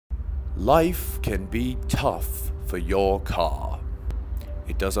Life can be tough for your car.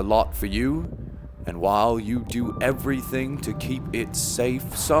 It does a lot for you, and while you do everything to keep it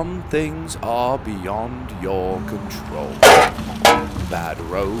safe, some things are beyond your control. Bad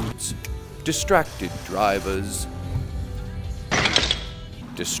roads, distracted drivers,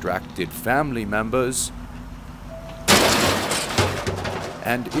 distracted family members,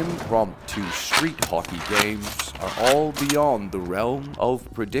 and impromptu street hockey games are all beyond the realm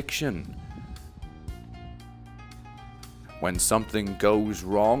of prediction. When something goes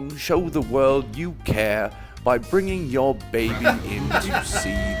wrong, show the world you care by bringing your baby in to see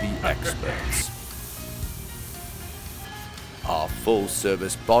the experts. Our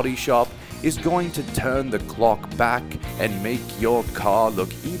full-service body shop is going to turn the clock back and make your car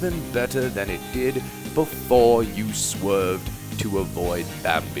look even better than it did before you swerved to avoid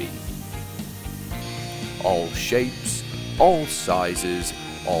Bambi. All shapes, all sizes,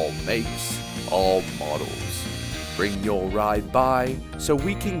 all makes, all models. Bring your ride by so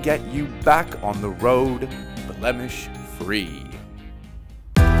we can get you back on the road blemish-free.